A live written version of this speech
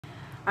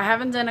I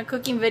haven't done a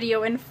cooking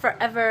video in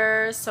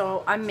forever,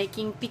 so I'm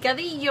making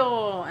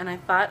picadillo, and I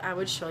thought I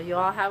would show you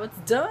all how it's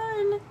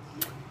done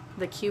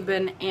the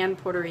Cuban and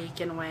Puerto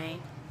Rican way.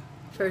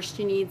 First,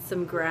 you need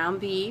some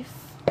ground beef.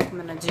 I'm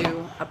gonna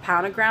do a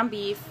pound of ground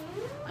beef,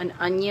 an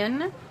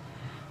onion,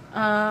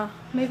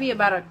 maybe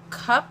about a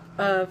cup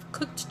of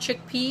cooked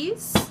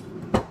chickpeas,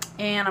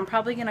 and I'm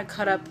probably gonna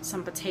cut up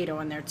some potato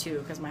in there too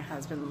because my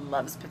husband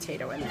loves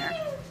potato in there.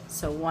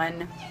 So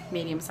one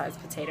medium-sized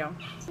potato.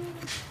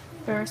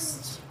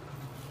 First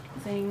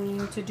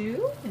thing to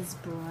do is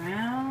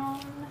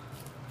brown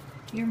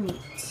your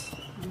meat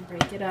and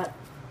break it up.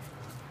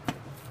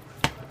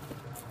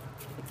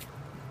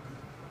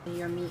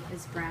 Your meat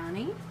is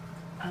browning.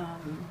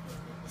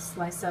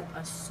 Slice up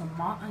a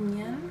small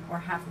onion or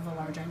half of a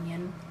large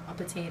onion, a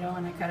potato,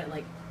 and I cut it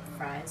like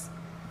fries.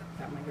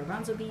 Got my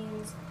garbanzo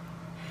beans,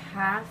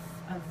 half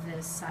of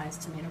this size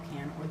tomato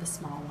can or the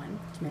small one,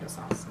 tomato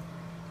sauce,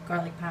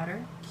 garlic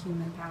powder,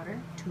 cumin powder,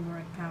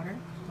 turmeric powder,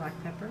 black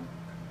pepper,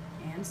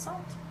 and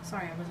salt.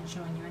 Sorry, I wasn't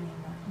showing you any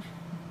of that.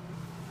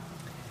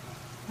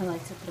 I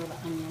like to throw the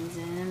onions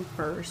in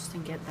first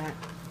and get that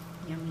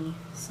yummy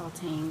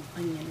sauteing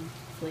onion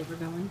flavor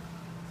going.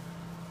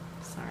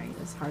 Sorry,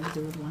 it's hard to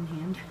do with one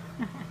hand.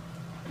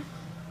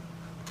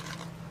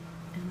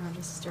 And I'll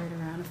just stir it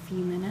around a few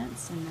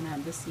minutes and then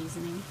add the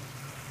seasoning.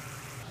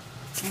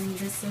 And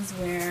this is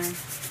where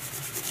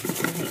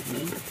people hate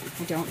me.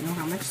 I don't know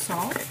how much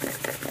salt.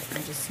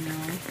 I just know.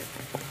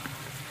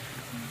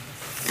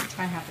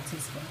 Try half a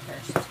teaspoon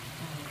first, and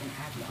you can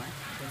add more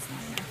if it's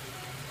not enough.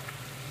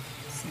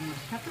 Some more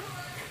pepper,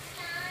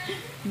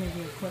 maybe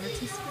a quarter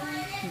teaspoon,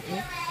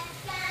 maybe.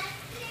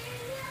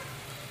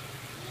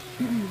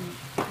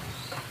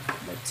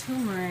 The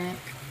turmeric,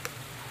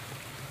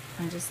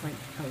 I just like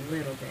a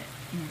little bit,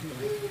 maybe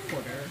like a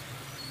quarter.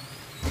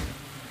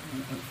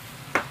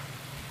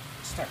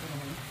 Start with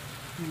one.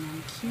 And then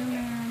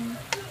cumin,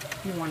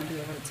 you want to be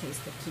able to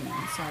taste the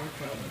cumin, so I would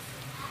go with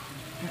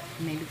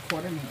maybe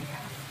quarter, maybe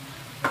half.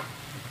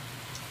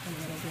 A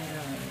little bit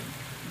of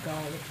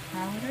garlic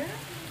powder.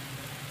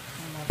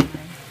 I love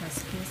my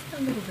recipes. A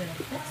little bit of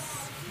this.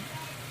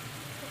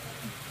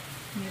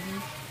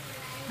 Maybe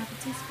half a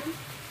teaspoon.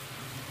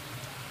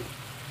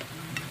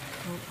 And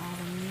coat all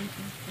the meat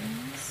with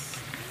this.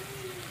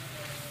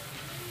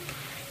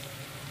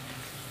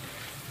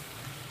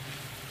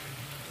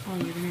 Oh,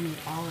 you're going to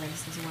need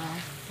olives as well.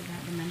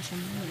 Forgot to mention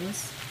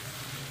those.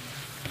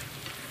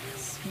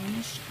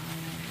 Spanish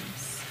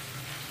olives.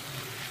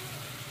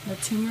 The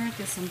turmeric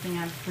is something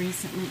I've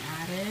recently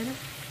added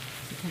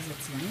because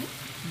it's yummy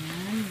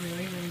and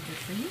really, really good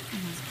for you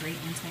and has great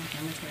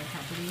anti-inflammatory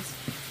properties.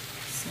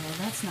 So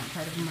that's not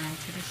part of my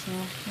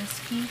traditional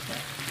recipe, but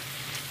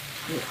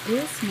it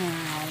is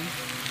now.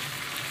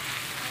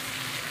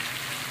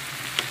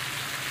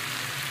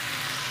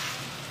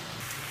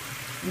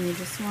 And you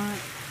just want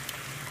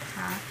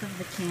half of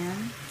the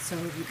can, so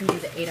you can do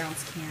the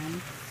 8-ounce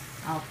can.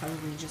 I'll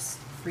probably just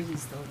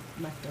freeze the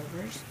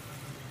leftovers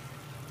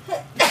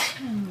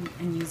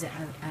and use it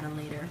at a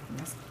later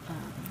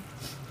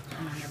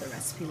another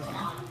recipe later.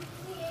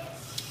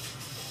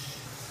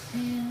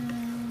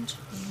 And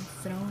we'll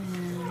throw in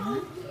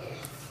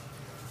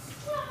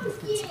the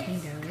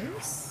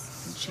potatoes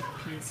and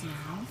chickpeas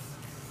now,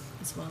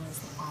 as well as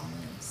the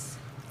olives.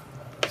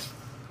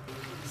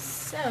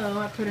 So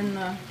I put in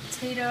the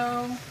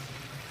potato,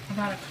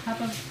 about a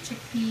cup of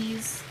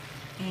chickpeas,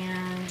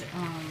 and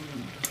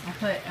I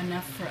put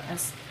enough for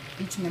us,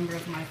 each member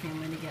of my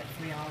family, to get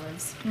 3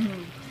 olives.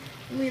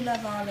 We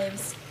love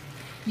olives.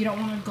 You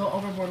don't want to go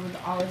overboard with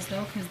the olives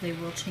though, because they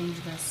will change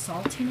the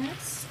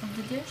saltiness of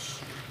the dish.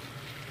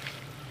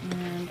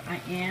 And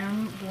I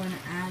am going to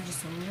add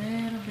just a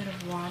little bit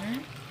of water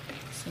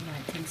so that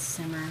it can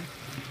simmer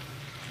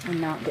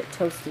and not get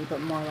toasty, but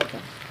more like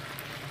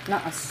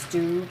not a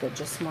stew, but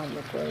just more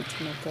liquid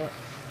to make it.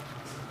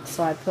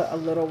 So I put a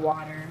little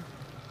water,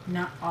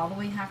 not all the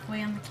way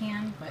halfway on the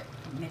can, but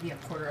maybe a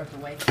quarter of the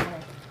way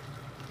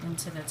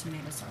into the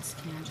tomato sauce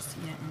can, just to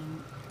get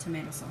any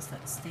tomato sauce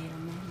that stayed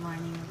on the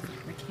lining of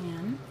the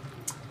can.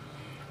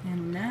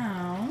 And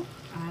now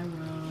I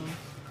will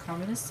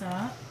cover this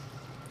up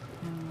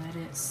and let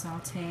it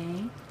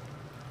saute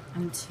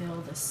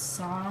until the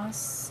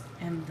sauce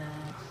and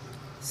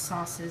the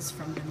sauces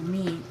from the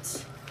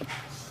meat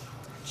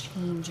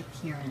change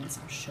appearance.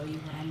 I'll show you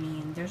what I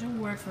mean. There's a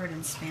word for it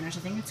in Spanish. I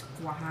think it's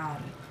cuajar,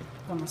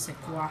 como se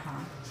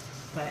cuaja,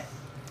 but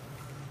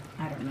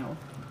I don't know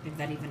if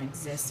that even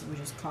exists. We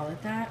just call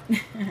it that.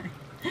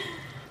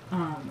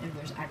 If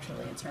there's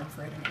actually a term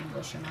for it in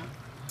English or not.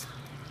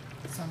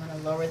 So I'm going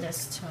to lower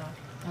this to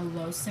a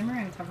low simmer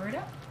and cover it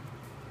up.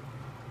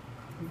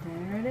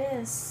 There it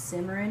is,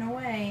 simmering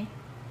away.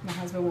 My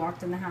husband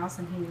walked in the house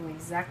and he knew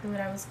exactly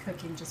what I was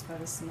cooking just by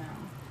the smell.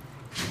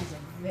 It has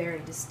a very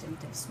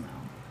distinctive smell.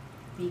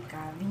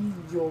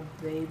 Picadillo,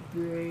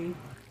 baby.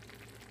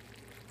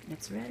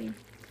 It's ready.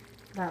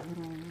 That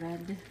little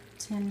red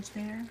tinge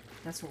there,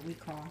 that's what we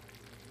call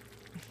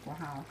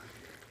guajao.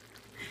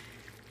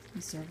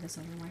 We serve this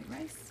over white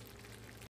rice.